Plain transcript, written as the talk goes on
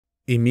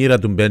Η μοίρα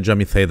του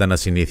Μπέντζαμιν θα ήταν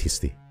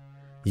ασυνήθιστη.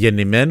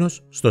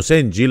 Γεννημένος στο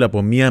Σέιντ Τζιλ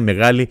από μια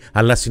μεγάλη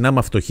αλλά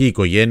συνάμα φτωχή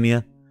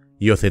οικογένεια,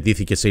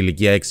 υιοθετήθηκε σε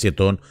ηλικία 6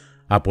 ετών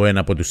από ένα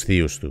από τους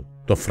θείους του,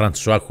 τον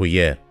Φρανσουά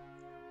Χουγιέρ.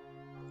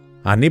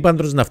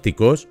 Ανήπαντρος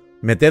ναυτικός,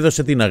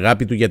 μετέδωσε την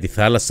αγάπη του για τη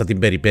θάλασσα, την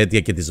περιπέτεια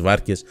και τις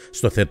βάρκες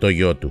στο θετό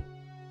γιο του.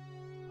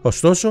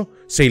 Ωστόσο,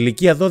 σε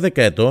ηλικία 12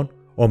 ετών,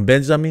 ο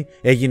Μπέντζαμιν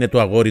έγινε το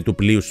αγόρι του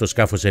πλοίου στο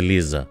σκάφος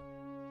Ελίζα.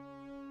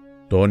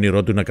 Το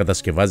όνειρό του να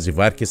κατασκευάζει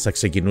βάρκες θα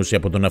ξεκινούσε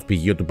από το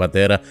ναυπηγείο του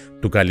πατέρα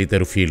του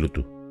καλύτερου φίλου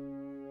του.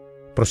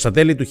 Προς τα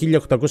τέλη του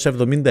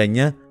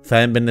 1879 θα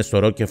έμπαινε στο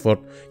Ρόκεφορτ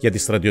για τη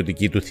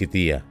στρατιωτική του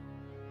θητεία.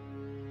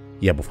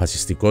 Η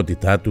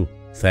αποφασιστικότητά του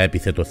θα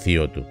έπιθε το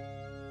θείο του.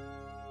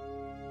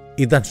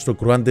 Ήταν στο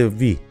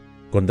Κρουάντεβι,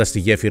 κοντά στη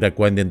γέφυρα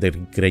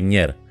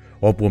Κουάντεντερ-Γκρενιέρ,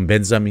 όπου ο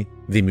Μπέντζαμιν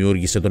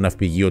δημιούργησε το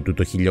ναυπηγείο του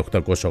το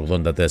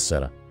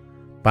 1884,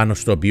 πάνω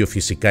στο οποίο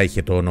φυσικά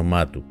είχε το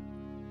όνομά του,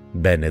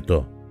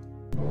 Μπένετο.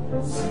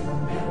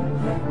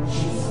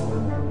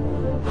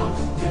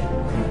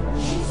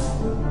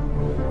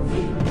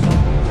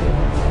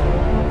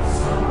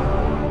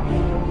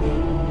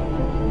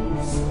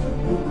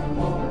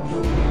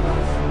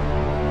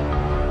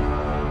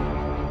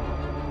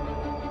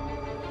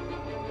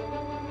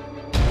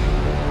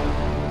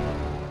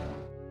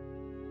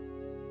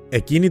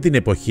 Εκείνη την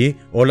εποχή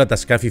όλα τα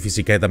σκάφη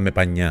φυσικά ήταν με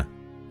πανιά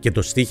και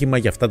το στίχημα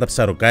για αυτά τα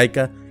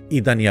ψαροκάικα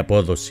ήταν η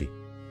απόδοση.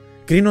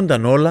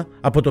 Κρίνονταν όλα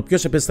από το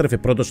ποιος επέστρεφε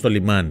πρώτος στο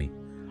λιμάνι,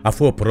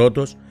 αφού ο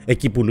πρώτος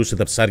εκεί πουλούσε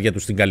τα ψάρια του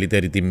στην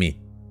καλύτερη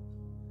τιμή.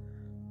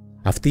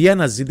 Αυτή η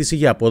αναζήτηση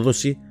για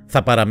απόδοση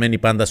θα παραμένει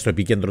πάντα στο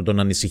επίκεντρο των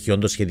ανησυχιών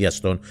των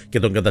σχεδιαστών και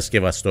των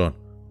κατασκευαστών,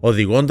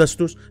 οδηγώντας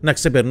τους να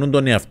ξεπερνούν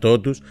τον εαυτό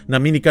τους, να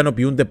μην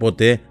ικανοποιούνται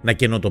ποτέ, να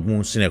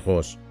καινοτομούν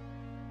συνεχώς.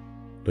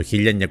 Το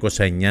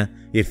 1909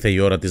 ήρθε η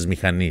ώρα της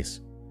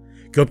μηχανής.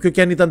 Και όποιο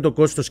και αν ήταν το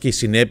κόστος και οι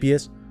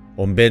συνέπειες,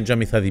 ο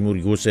Μπέντζαμιν θα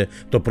δημιουργούσε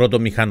το πρώτο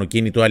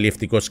μηχανοκίνητο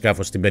αλλιευτικό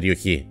σκάφος στην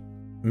περιοχή.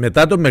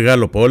 Μετά τον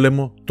Μεγάλο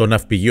Πόλεμο, το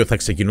ναυπηγείο θα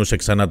ξεκινούσε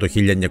ξανά το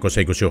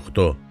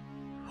 1928.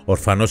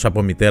 Ορφανός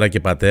από μητέρα και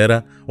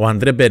πατέρα, ο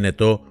Αντρέ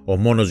Μπενετό, ο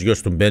μόνος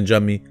γιος του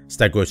Μπέντζαμιν,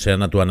 στα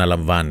 21 του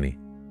αναλαμβάνει.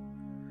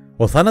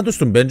 Ο θάνατος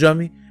του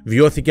Μπέντζαμιν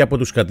βιώθηκε από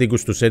τους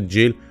κατοίκους του Σεντ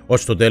Τζιλ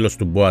ως το τέλος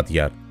του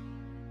Μποάτιαρντ.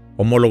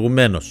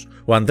 Ομολογουμένως,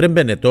 ο Αντρέ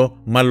Μπενετό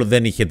μάλλον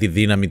δεν είχε τη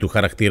δύναμη του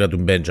χαρακτήρα του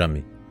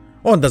Μπέντζαμιν,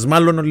 όντας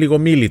μάλλον λίγο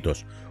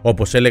μίλητος,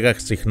 όπως έλεγα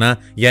συχνά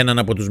για έναν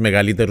από τους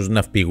μεγαλύτερους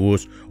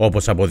ναυπηγούς,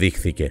 όπως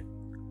αποδείχθηκε.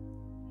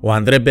 Ο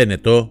Αντρέ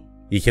Μπενετό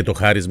είχε το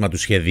χάρισμα του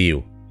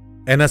σχεδίου.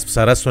 Ένας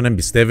ψαράς τον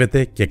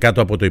εμπιστεύεται και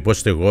κάτω από το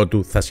υπόστεγό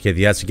του θα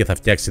σχεδιάσει και θα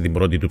φτιάξει την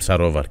πρώτη του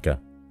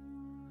ψαρόβαρκα.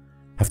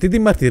 Αυτή τη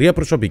μαρτυρία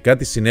προσωπικά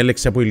τη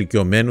συνέλεξε από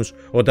ηλικιωμένους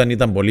όταν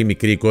ήταν πολύ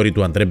μικρή η κόρη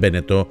του Αντρέ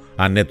Μπενετό,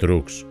 Ανέτ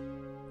Ρούξ,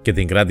 και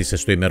την κράτησε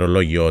στο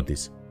ημερολόγιό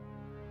της.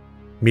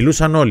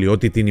 Μιλούσαν όλοι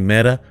ότι την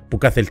ημέρα που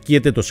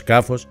καθελκύεται το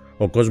σκάφος,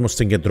 ο κόσμος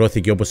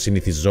συγκεντρώθηκε όπως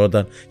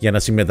συνηθιζόταν για να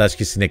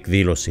συμμετάσχει στην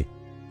εκδήλωση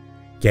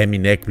και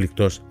έμεινε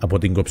έκπληκτος από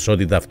την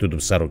κοψότητα αυτού του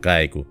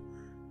ψαροκάικου.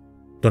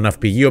 Το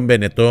ναυπηγείο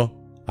Μπενετό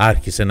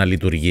άρχισε να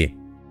λειτουργεί.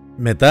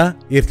 Μετά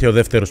ήρθε ο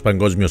Δεύτερος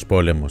Παγκόσμιος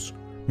Πόλεμος,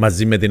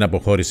 μαζί με την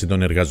αποχώρηση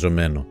των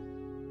εργαζομένων.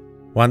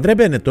 Ο Αντρέ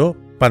Μπενετό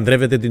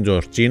παντρεύεται την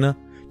Τζορτζίνα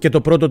και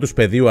το πρώτο τους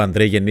παιδί, ο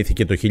Αντρέ,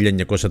 γεννήθηκε το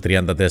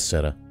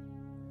 1934.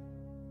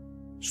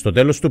 Στο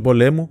τέλος του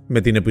πολέμου,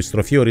 με την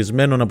επιστροφή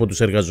ορισμένων από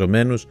τους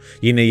εργαζομένους,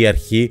 είναι η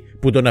αρχή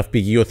που το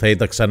ναυπηγείο θα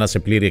ήταν ξανά σε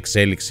πλήρη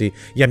εξέλιξη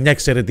για μια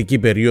εξαιρετική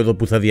περίοδο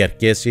που θα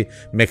διαρκέσει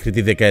μέχρι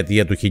τη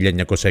δεκαετία του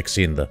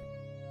 1960.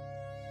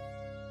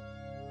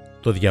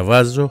 Το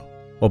διαβάζω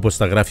όπως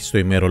τα γράφει στο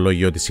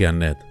ημερολόγιο της η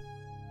Ανέτ.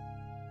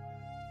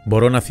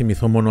 Μπορώ να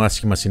θυμηθώ μόνο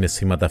άσχημα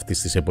συναισθήματα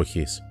αυτής της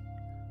εποχής.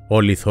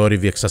 Όλοι οι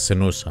θόρυβοι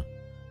εξασθενούσαν.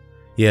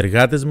 Οι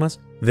εργάτες μας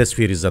δεν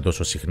σφύριζαν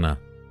τόσο συχνά.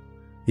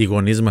 Οι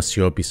γονείς μας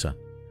σιώπησαν.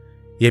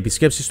 Οι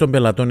επισκέψεις των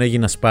πελατών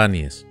έγιναν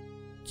σπάνιες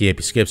και οι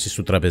επισκέψεις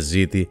του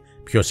τραπεζίτη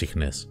πιο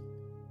συχνές.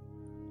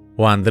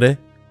 Ο Αντρέ,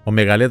 ο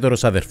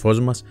μεγαλύτερος αδερφός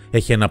μας,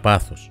 έχει ένα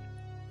πάθος,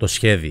 το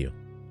σχέδιο.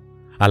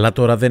 Αλλά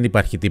τώρα δεν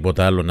υπάρχει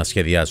τίποτα άλλο να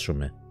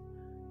σχεδιάσουμε.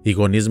 Οι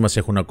γονείς μας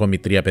έχουν ακόμη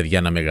 3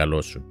 παιδιά να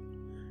μεγαλώσουν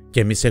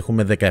και εμείς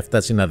έχουμε 17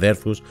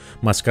 συναδέρφους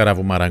μας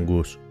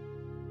καραβομαραγκούς.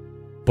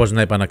 Πώς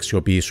να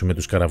επαναξιοποιήσουμε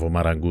τους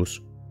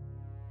καραβομαραγκούς?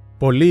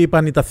 Πολλοί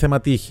είπαν ήταν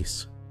θέμα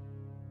τύχης.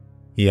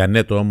 Η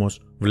Ανέτ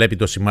όμως βλέπει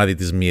το σημάδι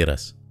της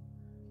μοίρας.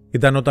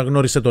 Ήταν όταν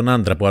γνώρισε τον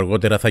άντρα που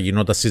αργότερα θα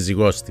γινόταν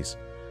σύζυγός της.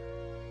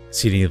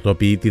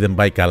 Συνειδητοποιεί τι δεν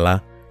πάει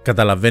καλά,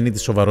 καταλαβαίνει τη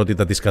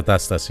σοβαρότητα της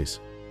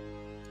κατάστασης.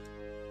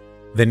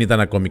 Δεν ήταν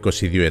ακόμη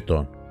 22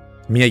 ετών.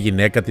 Μια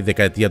γυναίκα τη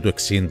δεκαετία του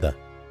 60.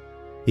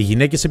 Οι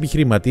γυναίκες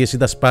επιχειρηματίες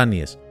ήταν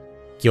σπάνιες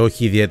και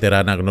όχι ιδιαίτερα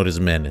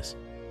αναγνωρισμένες.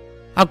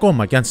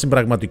 Ακόμα κι αν στην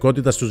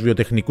πραγματικότητα στους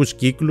βιοτεχνικούς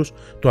κύκλους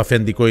το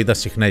αφεντικό ήταν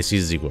συχνά η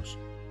σύζυγος.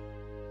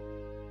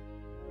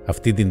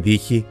 Αυτή την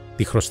τύχη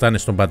τη χρωστάνε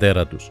στον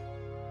πατέρα τους,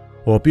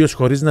 ο οποίος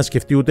χωρίς να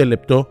σκεφτεί ούτε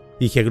λεπτό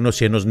είχε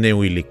γνώση ενός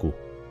νέου υλικού,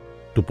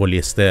 του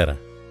πολυεστέρα.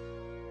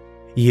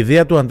 Η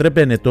ιδέα του Αντρέ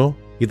Μπενετό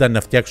ήταν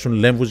να φτιάξουν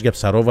λέμβους για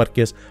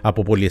ψαρόβαρκες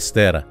από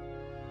πολυεστέρα,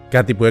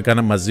 κάτι που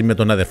έκαναν μαζί με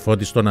τον αδερφό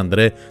της τον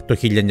Αντρέ το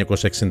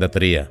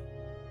 1963.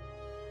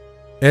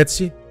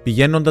 Έτσι,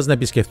 πηγαίνοντας να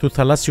επισκεφθούν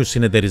θαλάσσιους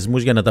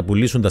συνεταιρισμούς για να τα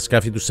πουλήσουν τα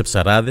σκάφη τους σε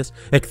ψαράδες,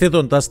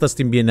 εκθέτοντάς τα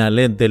στην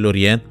Biennale de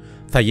Lorient,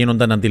 θα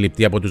γίνονταν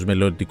αντιληπτοί από τους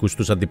μελλοντικούς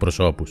τους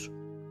αντιπροσώπους.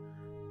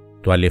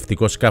 Το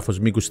αλλιευτικό σκάφος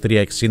μήκους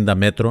 360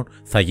 μέτρων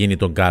θα γίνει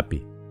το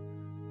γκάπι,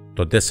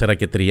 το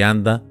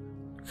 4,30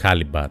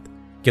 χάλιμπατ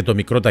και το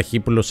μικρό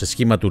ταχύπουλο σε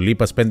σχήμα του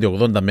λίπας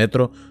 5,80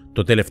 μέτρο,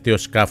 το τελευταίο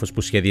σκάφος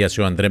που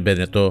σχεδίασε ο Αντρέ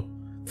Μπενετό,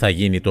 θα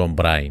γίνει το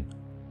ομπράιν.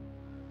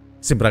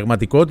 Στην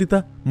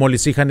πραγματικότητα,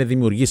 μόλις είχαν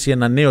δημιουργήσει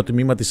ένα νέο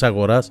τμήμα της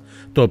αγοράς,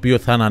 το οποίο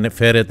θα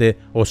αναφέρεται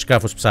ως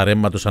σκάφος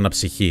ψαρέμματος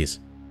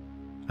αναψυχής.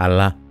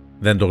 Αλλά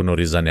δεν το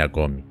γνωρίζανε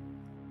ακόμη.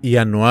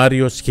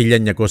 Ιανουάριος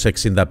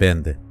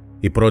 1965,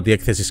 η πρώτη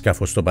έκθεση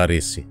σκάφος στο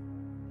Παρίσι.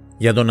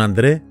 Για τον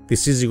Αντρέ, τη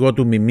σύζυγό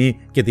του Μιμή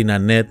και την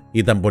Ανέτ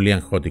ήταν πολύ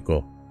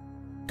αγχωτικό.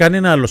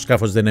 Κανένα άλλο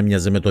σκάφος δεν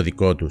έμοιαζε με το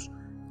δικό τους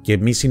και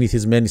μη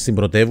συνηθισμένοι στην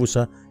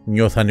πρωτεύουσα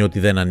νιώθανε ότι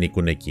δεν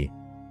ανήκουν εκεί.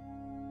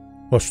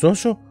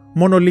 Ωστόσο,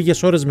 μόνο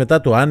λίγες ώρες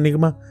μετά το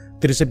άνοιγμα,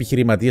 3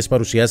 επιχειρηματίες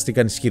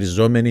παρουσιάστηκαν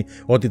ισχυριζόμενοι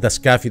ότι τα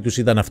σκάφη τους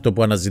ήταν αυτό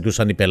που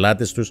αναζητούσαν οι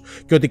πελάτες τους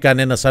και ότι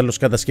κανένας άλλος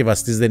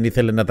κατασκευαστής δεν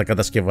ήθελε να τα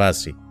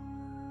κατασκευάσει.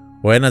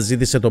 Ο ένας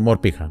ζήτησε το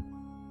Μόρπιχαν,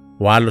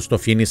 ο άλλος το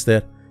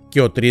Φίνιστερ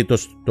και ο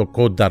τρίτος το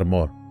Κόντ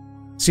d'Armor.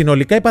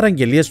 Συνολικά οι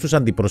παραγγελίες τους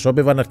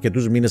αντιπροσώπευαν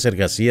αρκετούς μήνες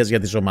εργασίας για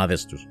τις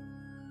ομάδες τους.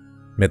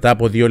 Μετά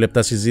από 2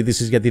 λεπτά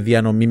συζήτησης για τη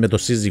διανομή με το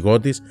σύζυγό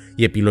της,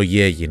 η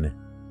επιλογή έγινε.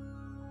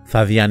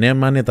 Θα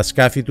διανέμανε τα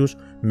σκάφη τους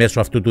μέσω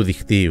αυτού του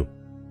δικτύου,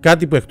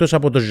 κάτι που εκτός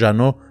από τον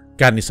Ζανό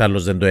κανείς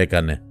άλλος δεν το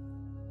έκανε.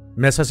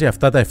 Μέσα σε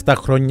αυτά τα 7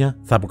 χρόνια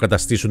θα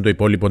αποκαταστήσουν το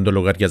υπόλοιπο το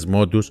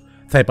λογαριασμό τους,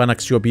 θα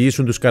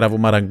επαναξιοποιήσουν τους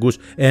καραβομαραγκούς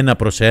ένα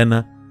προς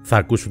ένα, θα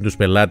ακούσουν τους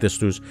πελάτες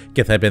τους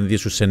και θα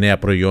επενδύσουν σε νέα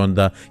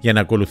προϊόντα για να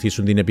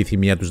ακολουθήσουν την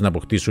επιθυμία τους να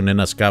αποκτήσουν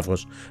ένα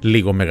σκάφος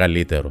λίγο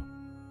μεγαλύτερο.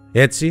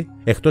 Έτσι,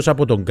 εκτός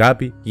από τον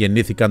Γκάπι,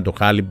 γεννήθηκαν το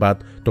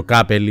Χάλιμπατ, το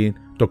Κάπελιν,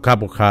 το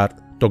Κάποχάρτ,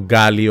 το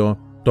Γκάλιο,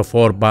 το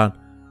Φόρμπαν,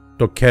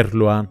 το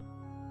Κέρλουαν,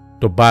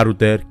 το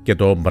Μπάρουτερ και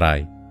το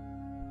Ομπράι.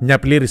 Μια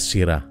πλήρης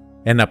σειρά,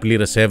 ένα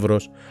πλήρες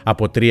εύρος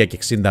από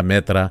 3,60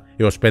 μέτρα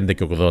έως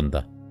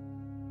 5,80.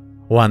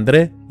 Ο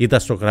Αντρέ ήταν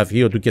στο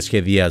γραφείο του και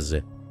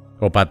σχεδίαζε.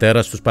 Ο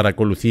πατέρας τους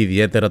παρακολουθεί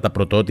ιδιαίτερα τα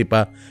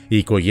πρωτότυπα, η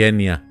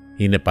οικογένεια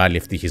είναι πάλι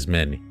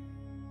ευτυχισμένη.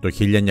 Το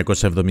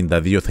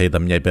 1972 θα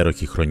ήταν μια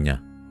υπέροχη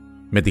χρονιά.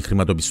 Με τη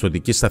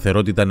χρηματοπιστωτική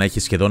σταθερότητα να έχει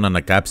σχεδόν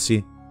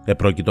ανακάψει,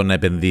 επρόκειτο να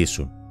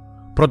επενδύσουν.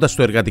 Πρώτα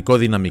στο εργατικό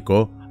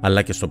δυναμικό,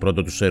 αλλά και στο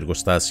πρώτο τους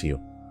εργοστάσιο,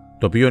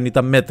 το οποίο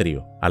ήταν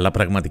μέτριο, αλλά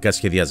πραγματικά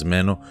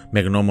σχεδιασμένο με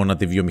γνώμονα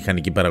τη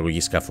βιομηχανική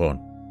παραγωγή σκαφών.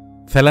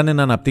 Θέλανε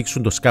να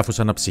αναπτύξουν το σκάφος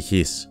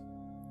αναψυχής.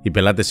 Οι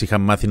πελάτες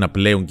είχαν μάθει να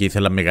πλέουν και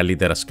ήθελαν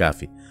μεγαλύτερα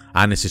σκάφη,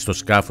 άνεση στο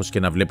σκάφος και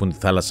να βλέπουν τη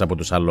θάλασσα από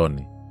το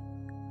σαλόνι.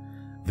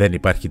 Δεν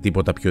υπάρχει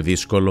τίποτα πιο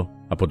δύσκολο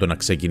από το να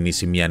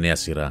ξεκινήσει μια νέα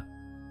σειρά.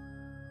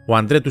 Ο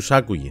Αντρέ τους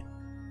άκουγε.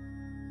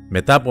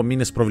 Μετά από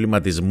μήνες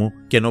προβληματισμού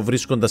και ενώ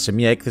βρίσκοντας σε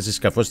μια έκθεση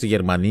σκαφός στη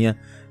Γερμανία,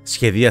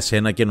 σχεδίασε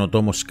ένα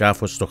καινοτόμο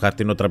σκάφος στο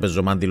χάρτινο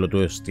τραπεζομάντιλο του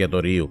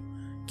εστιατορίου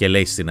και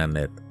λέει στην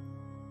Ανέτ: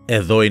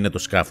 «Εδώ είναι το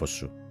σκάφος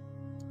σου».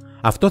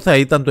 Αυτό θα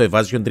ήταν το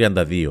Evasion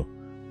 32,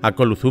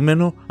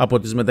 ακολουθούμενο από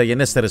τις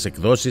μεταγενέστερες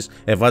εκδόσεις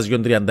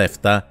Evasion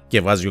 37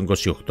 και Evasion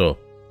 28.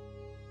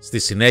 Στη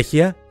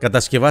συνέχεια,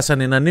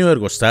 κατασκευάσαν ένα νέο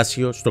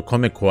εργοστάσιο στο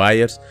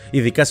Comec,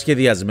 ειδικά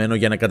σχεδιασμένο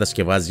για να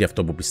κατασκευάζει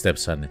αυτό που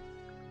πιστέψανε,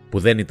 που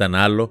δεν ήταν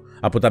άλλο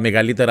από τα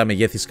μεγαλύτερα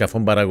μεγέθη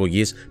σκαφών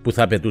παραγωγής που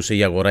θα απαιτούσε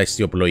η αγορά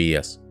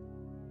ιστιοπλοΐας.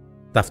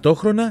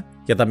 Ταυτόχρονα,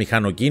 για τα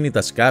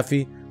μηχανοκίνητα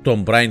σκάφη, το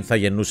Ομπράιν θα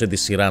γεννούσε τη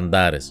σειρά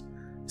Αντάρες,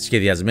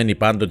 σχεδιασμένη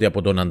πάντοτε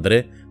από τον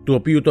Αντρέ, του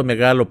οποίου το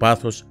μεγάλο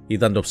πάθος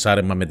ήταν το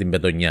ψάρεμα με την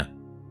πετονιά.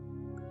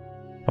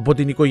 Από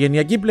την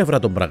οικογενειακή πλευρά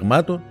των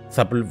πραγμάτων,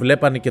 θα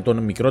βλέπανε και τον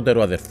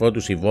μικρότερο αδερφό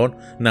του Ιβόν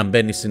να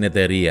μπαίνει στην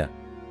εταιρεία.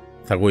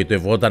 Θα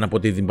γοητευόταν από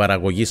την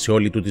παραγωγή σε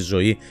όλη του τη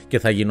ζωή και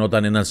θα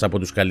γινόταν ένας από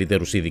τους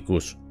καλύτερους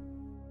ειδικούς.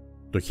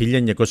 Το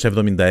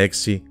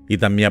 1976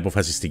 ήταν μια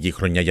αποφασιστική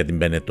χρονιά για την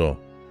Μπενετό.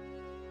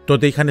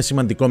 Τότε είχαν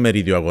σημαντικό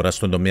μερίδιο αγοράς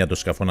στον τομέα των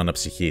σκαφών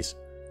αναψυχής,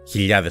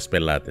 χιλιάδες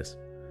πελάτες,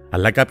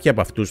 αλλά κάποιοι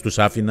από αυτούς τους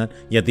άφηναν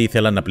γιατί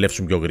ήθελαν να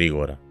πλεύσουν πιο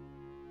γρήγορα.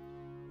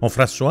 Ο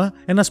Φρανσουά,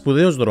 ένας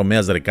σπουδαίος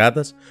δρομέας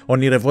ρεκάτας,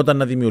 ονειρευόταν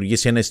να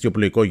δημιουργήσει ένα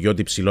ιστιοπλοϊκό γιότ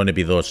υψηλών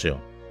επιδόσεων.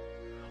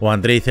 Ο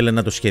Αντρέ ήθελε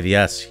να το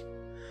σχεδιάσει,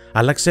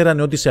 αλλά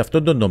ξέρανε ότι σε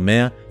αυτόν τον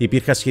τομέα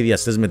υπήρχαν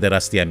σχεδιαστές με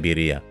τεράστια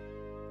εμπειρία.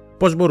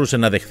 Πώς μπορούσε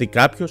να δεχθεί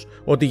κάποιος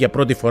ότι για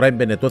πρώτη φορά η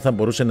Μπενετό θα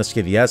μπορούσε να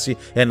σχεδιάσει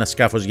ένα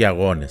σκάφος για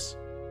αγώνες?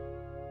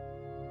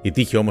 Η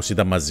τύχη όμως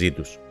ήταν μαζί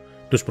τους.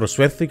 Τους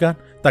προσφέρθηκαν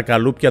τα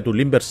καλούπια του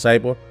Limber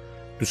Cyber,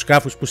 τους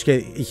σκάφους που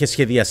είχε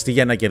σχεδιαστεί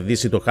για να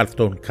κερδίσει το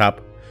Halfton Cup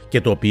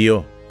και το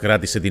οποίο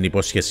κράτησε την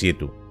υπόσχεσή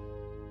του.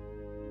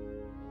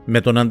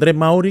 Με τον Αντρέ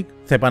Μάουρικ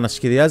θα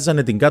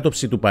επανασχεδιάζανε την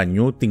κάτωψη του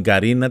πανιού, την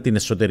καρίνα, την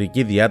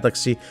εσωτερική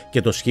διάταξη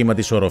και το σχήμα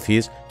της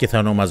οροφής και θα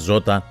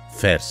ονομαζόταν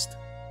First.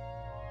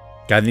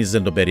 Κανείς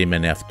δεν το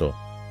περίμενε αυτό.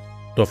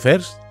 Το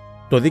First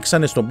το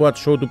δείξανε στο Boat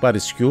Show του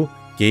Παρισιού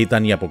και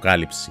ήταν η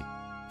αποκάλυψη.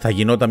 Θα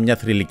γινόταν μια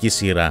θρυλική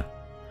σειρά.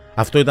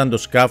 Αυτό ήταν το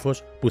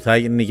σκάφος που θα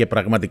άνοιγε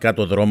πραγματικά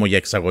το δρόμο για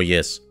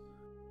εξαγωγές.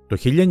 Το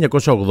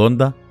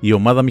 1980, η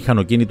ομάδα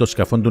μηχανοκίνητων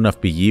σκαφών του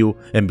ναυπηγείου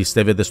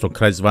εμπιστεύεται στον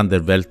Κράις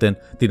Βάντερ Βέλτεν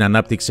την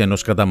ανάπτυξη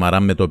ενός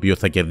καταμαράν με το οποίο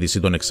θα κερδίσει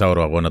τον 6ωρο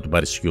αγώνα του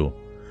Παρισιού,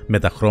 με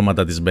τα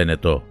χρώματα της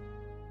Μπενετό.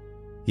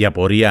 Η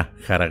απορία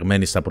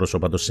χαραγμένη στα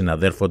πρόσωπα των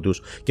συναδέρφων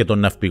τους και των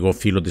ναυπηγών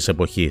φίλων της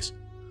εποχής.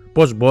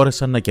 Πώς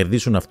μπόρεσαν να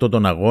κερδίσουν αυτόν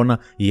τον αγώνα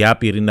οι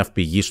άπειροι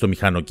ναυπηγοί στο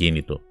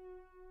μηχανοκίνητο.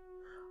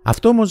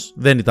 Αυτό όμως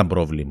δεν ήταν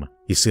πρόβλημα.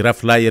 Η σειρά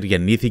Flyer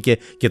γεννήθηκε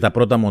και τα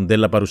πρώτα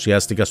μοντέλα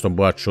παρουσιάστηκαν στον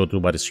Boat Show του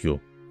Παρισιού.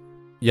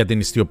 Για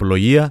την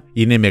ιστιοπλοΐα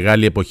είναι η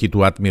μεγάλη εποχή του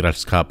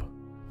Admiral's Cup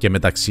και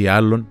μεταξύ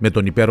άλλων με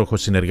τον υπέροχο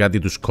συνεργάτη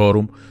του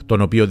Corum,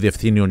 τον οποίο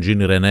διευθύνει ο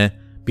Jean René,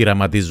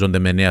 πειραματίζονται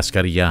με νέα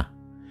σκαριά,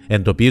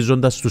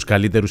 εντοπίζοντας τους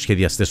καλύτερους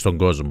σχεδιαστές στον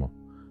κόσμο.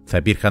 Θα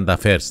υπήρχαν τα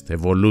First,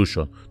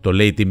 Evolution, το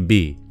Lady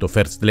B, το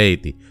First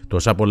Lady,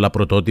 τόσα πολλά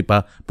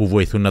πρωτότυπα που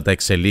βοηθούν να τα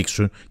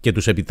εξελίξουν και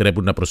τους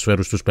επιτρέπουν να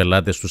προσφέρουν στους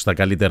πελάτες τους τα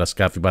καλύτερα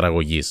σκάφη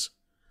παραγωγής.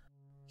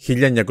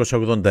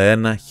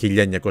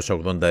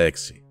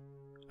 1981-1986.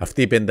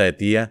 Αυτή η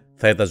πενταετία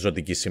θα ήταν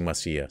ζωτικής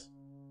σημασίας.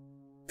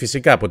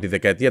 Φυσικά από τη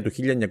δεκαετία του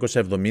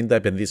 1970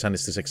 επενδύσανε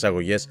στις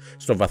εξαγωγές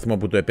στον βαθμό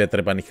που το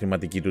επέτρεπαν οι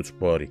χρηματικοί τους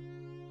πόροι,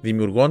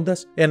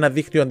 δημιουργώντας ένα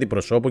δίκτυο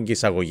αντιπροσώπων και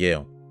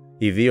εισαγωγέων,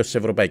 ιδίως στις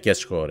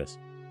ευρωπαϊκές χώρες.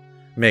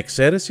 Με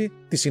εξαίρεση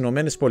τις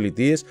Ηνωμένες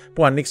Πολιτείες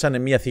που ανοίξανε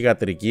μια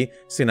θυγατρική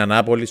στην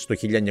Ανάπολη το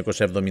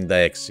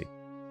 1976.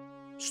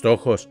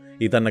 Στόχος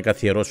ήταν να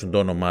καθιερώσουν το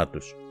όνομά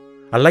τους,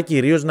 αλλά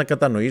κυρίως να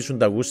κατανοήσουν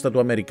τα γούστα του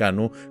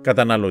Αμερικανού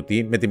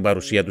καταναλωτή με την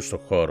παρουσία του στον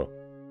χώρο.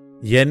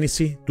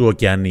 Γέννηση του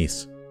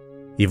Ωκεανής.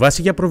 Η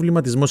βάση για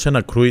προβληματισμό σε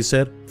ένα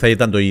cruiser θα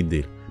ήταν το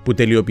Idyll, που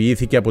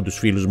τελειοποιήθηκε από τους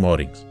φίλους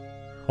Moorings.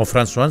 Ο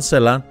Φρανσουάν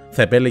Σελάν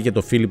θα επέλεγε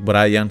το Philip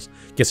Bryans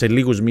και σε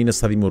λίγους μήνες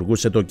θα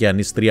δημιουργούσε το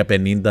Ωκεανής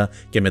 350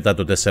 και μετά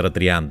το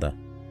 430.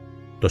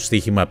 Το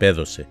στοίχημα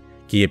απέδωσε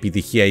και η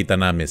επιτυχία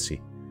ήταν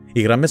άμεση.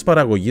 Οι γραμμές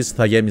παραγωγής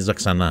θα γέμιζαν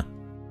ξανά.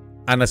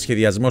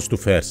 Ανασχεδιασμός του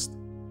First.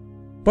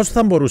 Πώς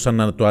θα μπορούσαν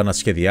να το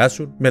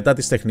ανασχεδιάσουν μετά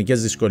τις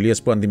τεχνικές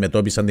δυσκολίες που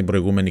αντιμετώπισαν την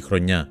προηγούμενη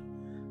χρονιά?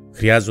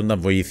 Χρειάζονταν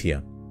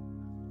βοήθεια.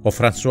 Ο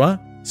Φρανσουά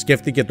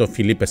σκέφτηκε το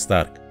Φιλίπε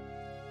Στάρκ.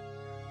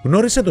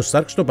 Γνώρισε το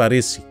Στάρκ στο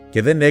Παρίσι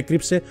και δεν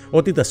έκρυψε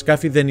ότι τα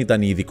σκάφη δεν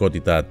ήταν η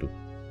ειδικότητά του.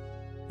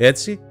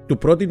 Έτσι, του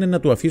πρότεινε να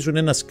του αφήσουν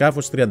ένα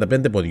σκάφος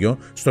 35 ποδιών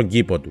στον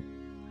κήπο του,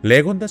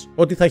 λέγοντας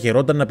ότι θα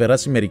χαιρόταν να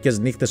περάσει μερικές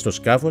νύχτες στο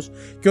σκάφος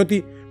και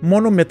ότι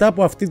μόνο μετά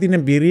από αυτή την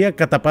εμπειρία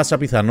κατά πάσα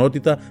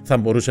πιθανότητα θα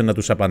μπορούσε να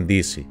τους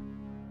απαντήσει.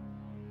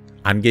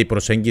 Αν και η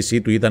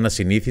προσέγγιση του ήταν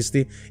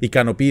ασυνήθιστη,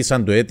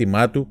 ικανοποίησαν το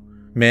αίτημά του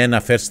με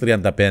ένα First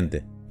 35,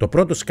 το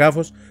πρώτο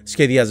σκάφος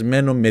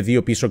σχεδιασμένο με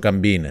 2 πίσω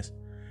καμπίνες,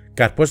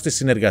 καρπός της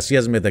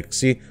συνεργασίας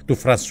μεταξύ του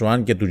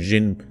Φρανσουάν και του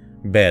Jean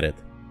Μπέρετ.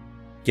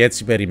 Και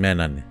έτσι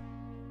περιμένανε.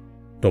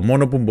 Το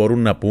μόνο που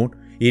μπορούν να πούν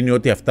είναι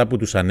ότι αυτά που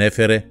τους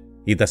ανέφερε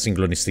ήταν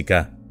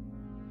συγκλονιστικά.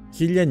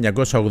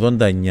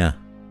 1989.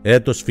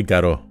 Έτος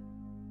Φικαρό.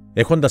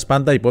 Έχοντας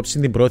πάντα υπόψη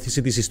την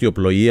πρόθεση της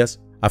ιστιοπλοΐας,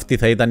 αυτή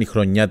θα ήταν η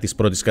χρονιά της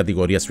πρώτης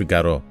κατηγορίας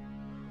Φικαρό.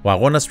 Ο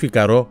αγώνας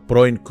Φικαρό,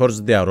 πρώην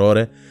Course de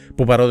Aurore,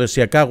 που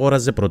παραδοσιακά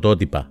αγόραζε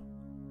πρωτότυπα.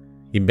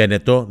 Η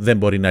Μπενετό δεν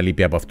μπορεί να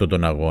λείπει από αυτόν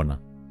τον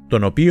αγώνα,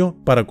 τον οποίο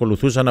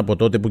παρακολουθούσαν από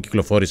τότε που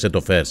κυκλοφόρησε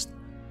το First.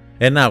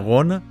 Ένα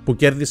αγώνα που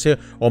κέρδισε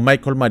ο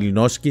Μάικολ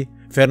Μαλινόσκι,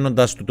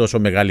 φέρνοντας του τόσο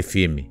μεγάλη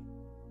φήμη.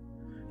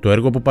 Το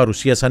έργο που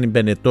παρουσίασαν η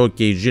Μπενετό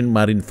και η Jean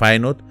Marine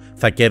Finot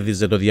θα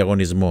κέρδιζε το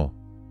διαγωνισμό.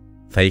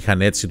 Θα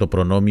είχαν έτσι το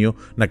προνόμιο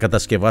να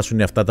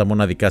κατασκευάσουν αυτά τα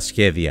μοναδικά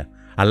σχέδια,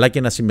 αλλά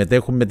και να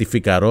συμμετέχουν με τη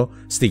Φικαρό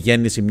στη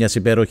γέννηση μιας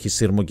υπέροχης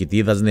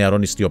σειρμοκοιτίδας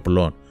νεαρών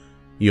ιστιοπλών,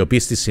 οι οποίοι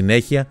στη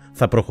συνέχεια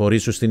θα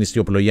προχωρήσουν στην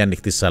ιστιοπλοΐα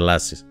Ανοιχτής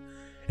θαλάσσης,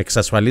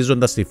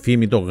 εξασφαλίζοντας τη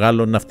φήμη των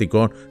Γάλλων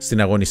ναυτικών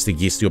στην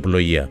αγωνιστική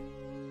ιστιοπλοΐα.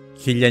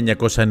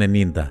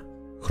 1990.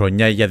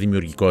 Χρονιά για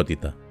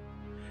δημιουργικότητα.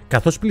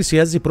 Καθώς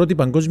πλησιάζει η πρώτη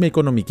παγκόσμια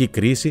οικονομική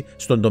κρίση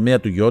στον τομέα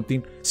του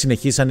yachting,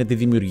 συνεχίσανε τη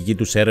δημιουργική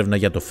τους έρευνα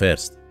για το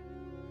First.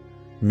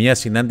 Μία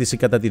συνάντηση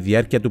κατά τη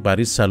διάρκεια του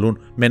Paris Saloon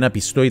με ένα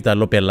πιστό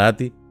Ιταλό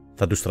πελάτη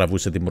θα τους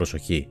τραβούσε την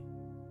προσοχή.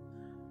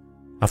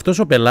 Αυτός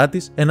ο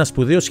πελάτης, ένας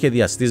σπουδαίος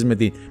σχεδιαστής με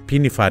την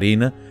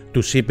Pininfarina,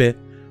 τους είπε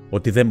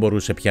ότι δεν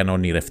μπορούσε πια να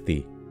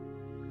ονειρευτεί,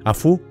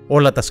 αφού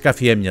όλα τα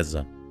σκάφη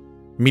έμοιαζαν.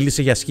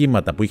 Μίλησε για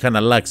σχήματα που είχαν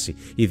αλλάξει,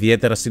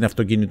 ιδιαίτερα στην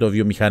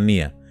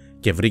αυτοκινητοβιομηχανία,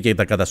 και βρήκε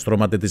τα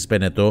καταστρώματα της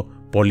Μπενετό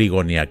πολύ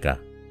γωνιακά.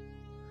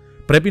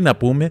 Πρέπει να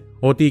πούμε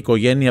ότι η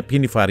οικογένεια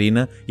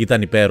Pininfarina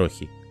ήταν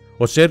υπέροχη.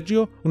 Ο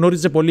Σέργιο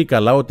γνώριζε πολύ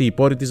καλά ότι οι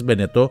πόροι της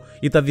Μπενετό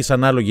ήταν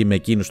δυσανάλογοι με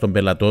εκείνους των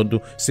πελατών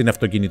του στην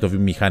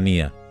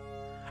αυτοκινητοβιομηχανία,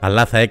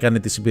 αλλά θα έκανε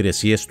τις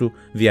υπηρεσίες του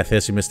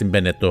διαθέσιμες στην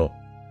Μπενετό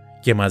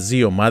και μαζί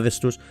οι ομάδες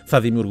τους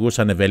θα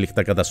δημιουργούσαν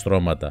ευέλικτα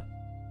καταστρώματα.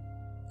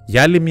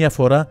 Για άλλη μια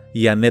φορά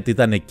η Ανέτ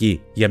ήταν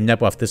εκεί για μια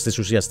από αυτές τις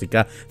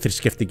ουσιαστικά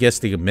θρησκευτικές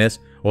στιγμές,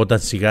 όταν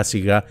σιγά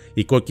σιγά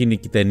η κόκκινη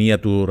ταινία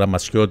του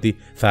Ραμασιώτη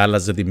θα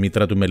άλλαζε τη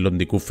μήτρα του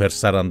μελλοντικού First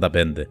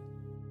 45.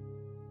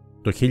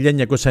 Το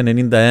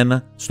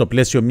 1991, στο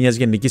πλαίσιο μιας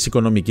γενικής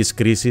οικονομικής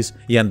κρίσης,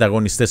 οι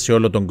ανταγωνιστές σε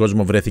όλο τον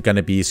κόσμο βρέθηκαν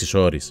επί ίσης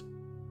όρης.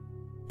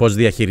 Πώς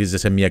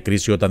διαχειρίζεσαι μια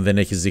κρίση όταν δεν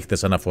έχεις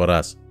δείχτες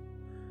αναφοράς?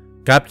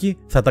 Κάποιοι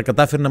θα τα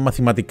κατάφερναν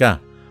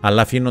μαθηματικά,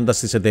 αλλά αφήνοντας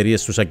τις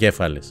εταιρείες τους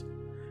ακέφαλες.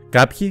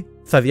 Κάποιοι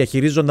θα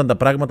διαχειρίζονταν τα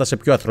πράγματα σε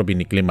πιο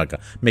ανθρωπινή κλίμακα,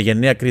 με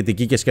γενναία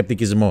κριτική και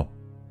σκεπτικισμό.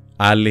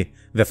 Άλλοι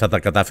δεν θα τα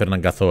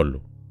κατάφερναν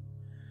καθόλου.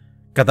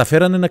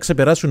 Καταφέρανε να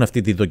ξεπεράσουν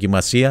αυτή τη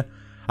δοκιμασία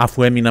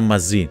αφού έμειναν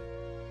μαζί.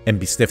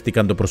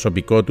 Εμπιστεύτηκαν το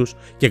προσωπικό τους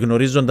και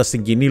γνωρίζοντας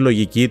την κοινή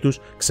λογική τους,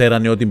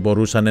 ξέρανε ότι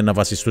μπορούσαν να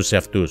βασιστούν σε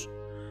αυτούς.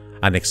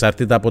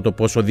 Ανεξάρτητα από το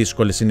πόσο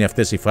δύσκολες είναι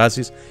αυτές οι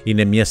φάσεις,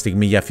 είναι μια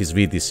στιγμή για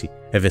αμφισβήτηση,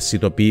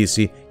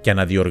 ευαισθητοποίηση και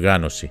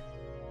αναδιοργάνωση.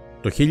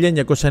 Το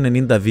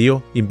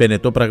 1992 η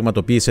Μπενετό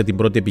πραγματοποίησε την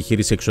πρώτη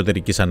επιχείρηση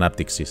εξωτερικής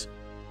ανάπτυξης.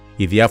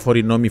 Οι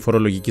διάφοροι νόμοι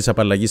φορολογικής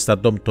απαλλαγής στα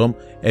TomTom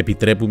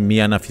επιτρέπουν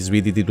μια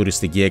αναμφισβήτητη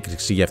τουριστική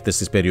έκρηξη για αυτές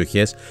τις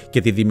περιοχές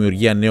και τη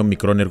δημιουργία νέων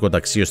μικρών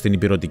εργοταξίων στην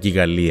ηπειρωτική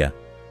Γαλλία.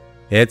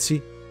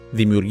 Έτσι,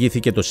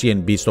 δημιουργήθηκε το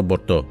CNB στον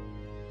Πορτό.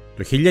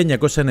 Το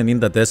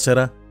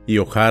 1994 η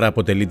Οχάρα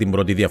αποτελεί την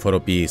πρώτη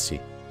διαφοροποίηση.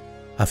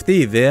 Αυτή η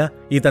ιδέα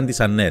ήταν της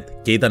Ανέτ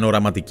και ήταν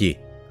οραματική.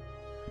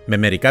 Με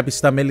μερικά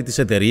πιστά μέλη της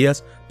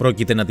εταιρείας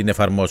πρόκειται να την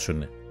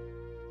εφαρμόσουν.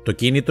 Το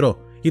κίνητρο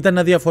ήταν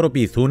να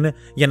διαφοροποιηθούν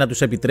για να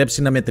τους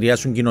επιτρέψει να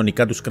μετριάσουν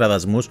κοινωνικά τους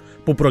κραδασμούς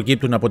που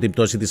προκύπτουν από την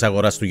πτώση της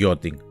αγοράς του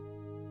yachting.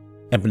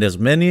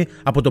 Εμπνευσμένοι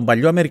από τον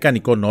παλιό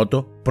αμερικανικό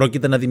νότο,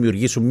 πρόκειται να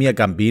δημιουργήσουν μια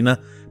καμπίνα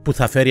που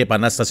θα φέρει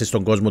επανάσταση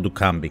στον κόσμο του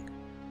κάμπινγκ.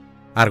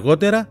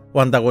 Αργότερα,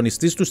 ο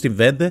ανταγωνιστής τους στην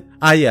Βέντε,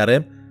 IRM,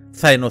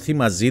 θα ενωθεί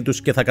μαζί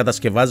τους και θα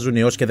κατασκευάζουν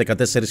έως και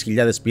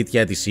 14.000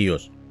 σπίτια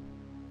ετησίως.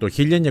 Το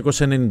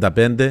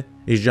 1995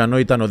 η Jeannot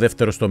ήταν ο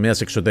δεύτερος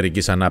τομέας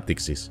εξωτερικής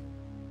ανάπτυξης.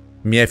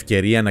 Μια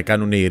ευκαιρία να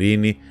κάνουν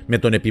ειρήνη με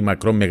τον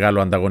επιμακρόν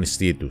μεγάλο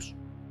ανταγωνιστή τους.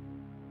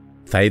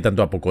 Θα ήταν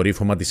το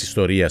αποκορύφωμα της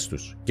ιστορίας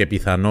τους και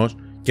πιθανώς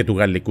και του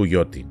γαλλικού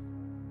yachting.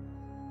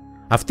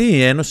 Αυτή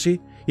η ένωση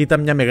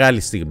ήταν μια μεγάλη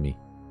στιγμή.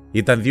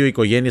 Ήταν δύο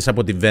οικογένειες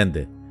από την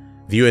Βέντε,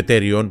 δύο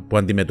εταιριών που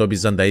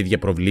αντιμετώπιζαν τα ίδια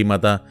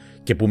προβλήματα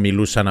και που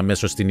μιλούσαν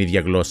αμέσως την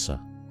ίδια γλώσσα.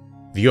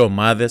 Δύο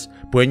ομάδες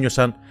που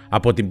ένιωσαν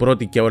από την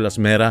πρώτη και όλας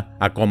μέρα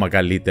ακόμα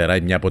καλύτερα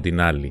η μια από την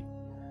άλλη.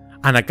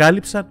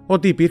 Ανακάλυψαν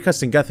ότι υπήρχαν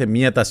στην κάθε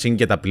μία τα συν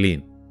και τα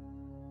πλην.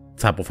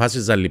 Θα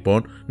αποφάσιζαν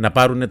λοιπόν να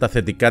πάρουν τα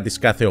θετικά της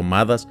κάθε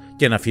ομάδας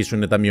και να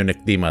αφήσουν τα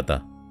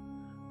μειονεκτήματα.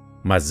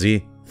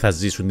 Μαζί θα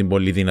ζήσουν την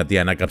πολύ δυνατή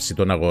ανάκαμψη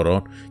των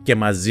αγορών και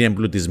μαζί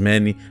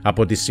εμπλουτισμένοι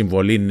από τη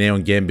συμβολή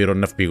νέων και έμπειρων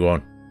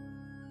ναυπηγών.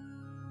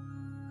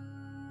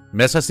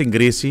 Μέσα στην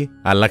κρίση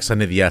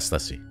αλλάξανε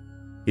διάσταση.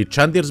 Οι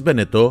Chantiers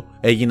Beneteau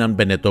έγιναν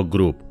Beneteau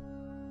Group.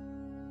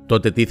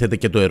 Τότε τίθεται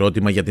και το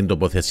ερώτημα για την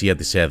τοποθεσία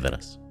της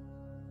έδρας.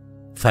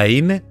 Θα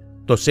είναι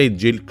το Saint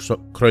Gilles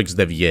Croix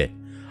de Vie,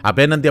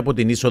 απέναντι από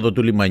την είσοδο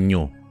του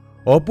λιμανιού,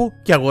 όπου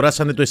και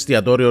αγοράσανε το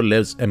εστιατόριο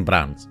Les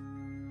Embrans.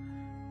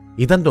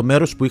 Ήταν το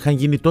μέρος που είχαν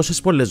γίνει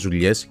τόσες πολλές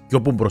δουλειές και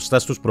όπου μπροστά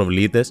στους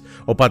προβλήτες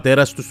ο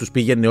πατέρας τους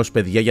πήγαινε ως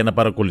παιδιά για να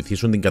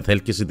παρακολουθήσουν την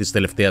καθέλκυση της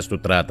τελευταίας του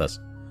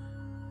τράτας.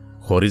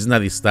 Χωρίς να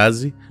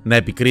διστάζει να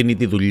επικρίνει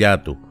τη δουλειά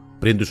του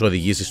πριν τους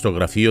οδηγήσει στο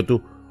γραφείο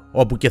του,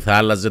 όπου και θα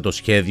άλλαζε το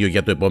σχέδιο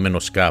για το επόμενο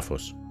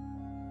σκάφος.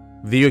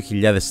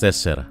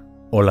 2004.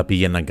 Όλα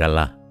πήγαιναν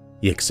καλά.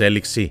 Η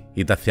εξέλιξη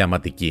ήταν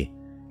θεαματική.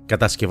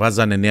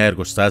 Κατασκευάζανε νέα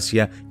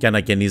εργοστάσια και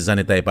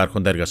ανακαινίζανε τα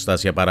υπάρχοντα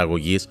εργοστάσια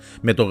παραγωγής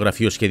με το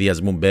γραφείο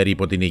σχεδιασμού Μπέρι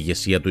υπό την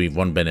ηγεσία του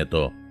Ιβόν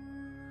Μπενετό.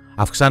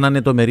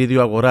 Αυξάνανε το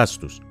μερίδιο αγοράς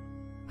τους,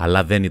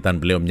 αλλά δεν ήταν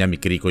πλέον μια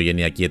μικρή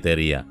οικογενειακή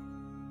εταιρεία.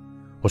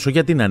 Όσο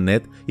για την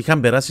Ανέτ, είχαν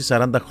περάσει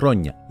 40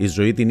 χρόνια. Η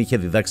ζωή την είχε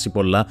διδάξει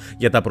πολλά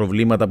για τα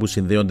προβλήματα που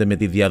συνδέονται με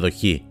τη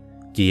διαδοχή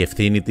και η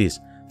ευθύνη της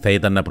θα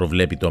ήταν να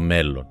προβλέπει το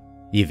μέλλον,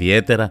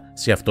 ιδιαίτερα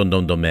σε αυτόν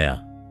τον τομέα.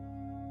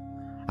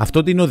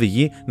 Αυτό την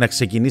οδηγεί να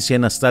ξεκινήσει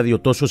ένα στάδιο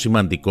τόσο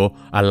σημαντικό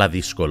αλλά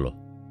δύσκολο.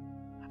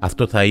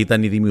 Αυτό θα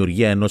ήταν η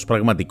δημιουργία ενός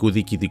πραγματικού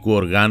διοικητικού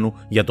οργάνου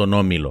για τον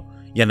όμιλο,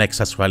 για να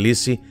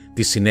εξασφαλίσει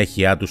τη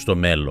συνέχειά του στο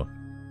μέλλον.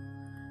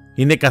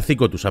 Είναι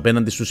καθήκον τους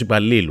απέναντι στους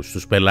υπαλλήλους,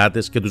 στους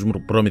πελάτες και τους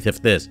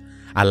προμηθευτές,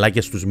 αλλά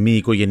και στους μη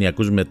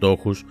οικογενειακούς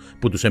μετόχους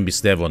που τους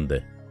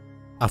εμπιστεύονται.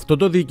 Αυτό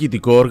το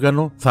διοικητικό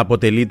όργανο θα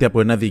αποτελείται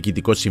από ένα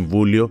διοικητικό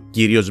συμβούλιο,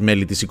 κυρίως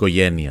μέλη της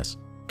οικογένειας,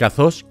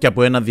 καθώς και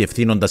από ένα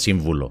διευθύνοντα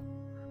σύμβουλο,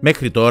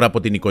 μέχρι τώρα από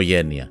την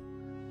οικογένεια.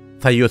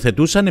 Θα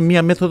υιοθετούσαν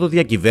μία μέθοδο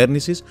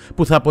διακυβέρνησης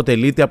που θα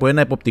αποτελείται από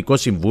ένα εποπτικό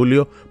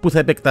συμβούλιο που θα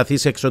επεκταθεί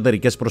σε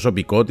εξωτερικές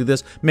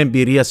προσωπικότητες με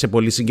εμπειρία σε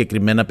πολύ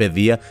συγκεκριμένα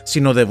πεδία,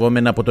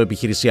 συνοδευόμενα από το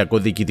επιχειρησιακό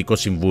διοικητικό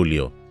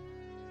συμβούλιο.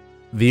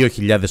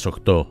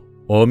 2008.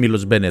 Ο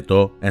όμιλος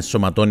Μπενετό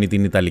ενσωματώνει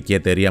την ιταλική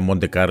εταιρεία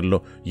Monte Carlo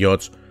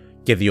Yachts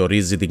και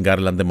διορίζει την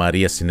Garland de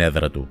Maria στην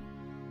έδρα του.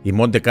 Η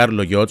Monte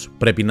Carlo Yachts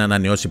πρέπει να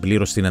ανανεώσει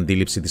πλήρως την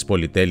αντίληψη της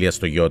πολυτέλειας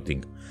στο yachting,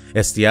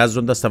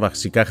 εστιάζοντας στα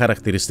βασικά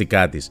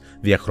χαρακτηριστικά της,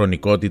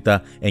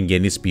 διαχρονικότητα,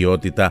 εγγενής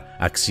ποιότητα,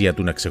 αξία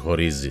του να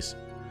ξεχωρίζεις.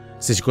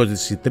 Στις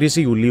 23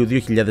 Ιουλίου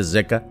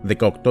 2010,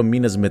 18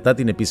 μήνες μετά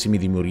την επίσημη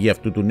δημιουργία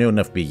αυτού του νέου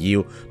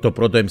ναυπηγείου, το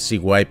πρώτο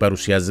MCY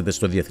παρουσιάζεται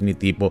στο διεθνή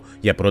τύπο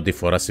για πρώτη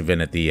φορά στη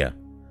Βενετία.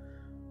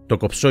 Το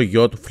κοψό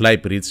yacht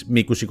Flybridge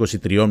μήκους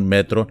 23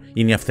 μέτρων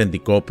είναι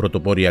αυθεντικό,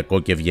 πρωτοποριακό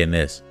και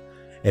ευγενές.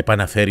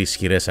 Επαναφέρει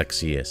ισχυρές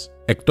αξίες.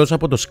 Εκτός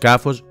από το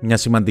σκάφος, μια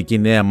σημαντική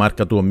νέα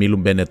μάρκα του ομίλου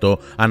Μπενετό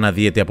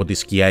αναδύεται από τη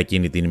σκιά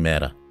εκείνη την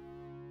ημέρα.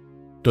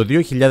 Το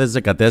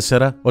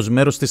 2014, ως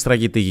μέρος της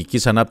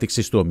στρατηγικής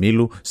ανάπτυξης του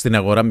ομίλου στην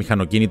αγορά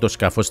μηχανοκίνητο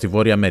σκαφό στη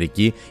Βόρεια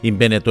Αμερική, η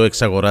Beneteau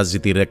εξαγοράζει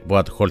τη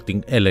Rekboat Holding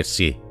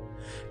LLC.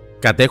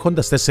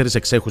 Κατέχοντας 4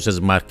 εξέχουσες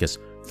μάρκες,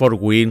 Four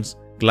Winds,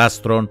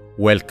 Glastron,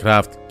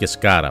 Wellcraft και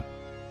Scarab.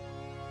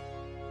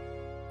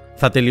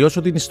 Θα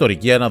τελειώσω την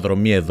ιστορική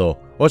αναδρομή εδώ.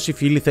 Όσοι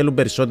φίλοι θέλουν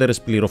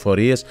περισσότερες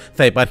πληροφορίες,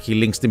 θα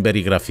υπάρχει link στην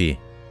περιγραφή.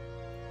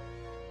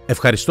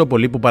 Ευχαριστώ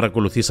πολύ που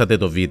παρακολουθήσατε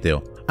το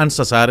βίντεο. Αν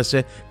σας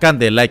άρεσε,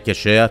 κάντε like και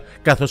share,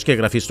 καθώς και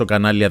εγγραφή στο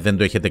κανάλι αν δεν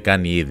το έχετε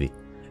κάνει ήδη.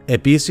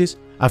 Επίσης,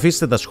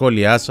 αφήστε τα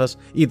σχόλιά σας,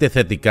 είτε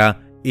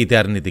θετικά είτε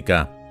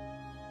αρνητικά.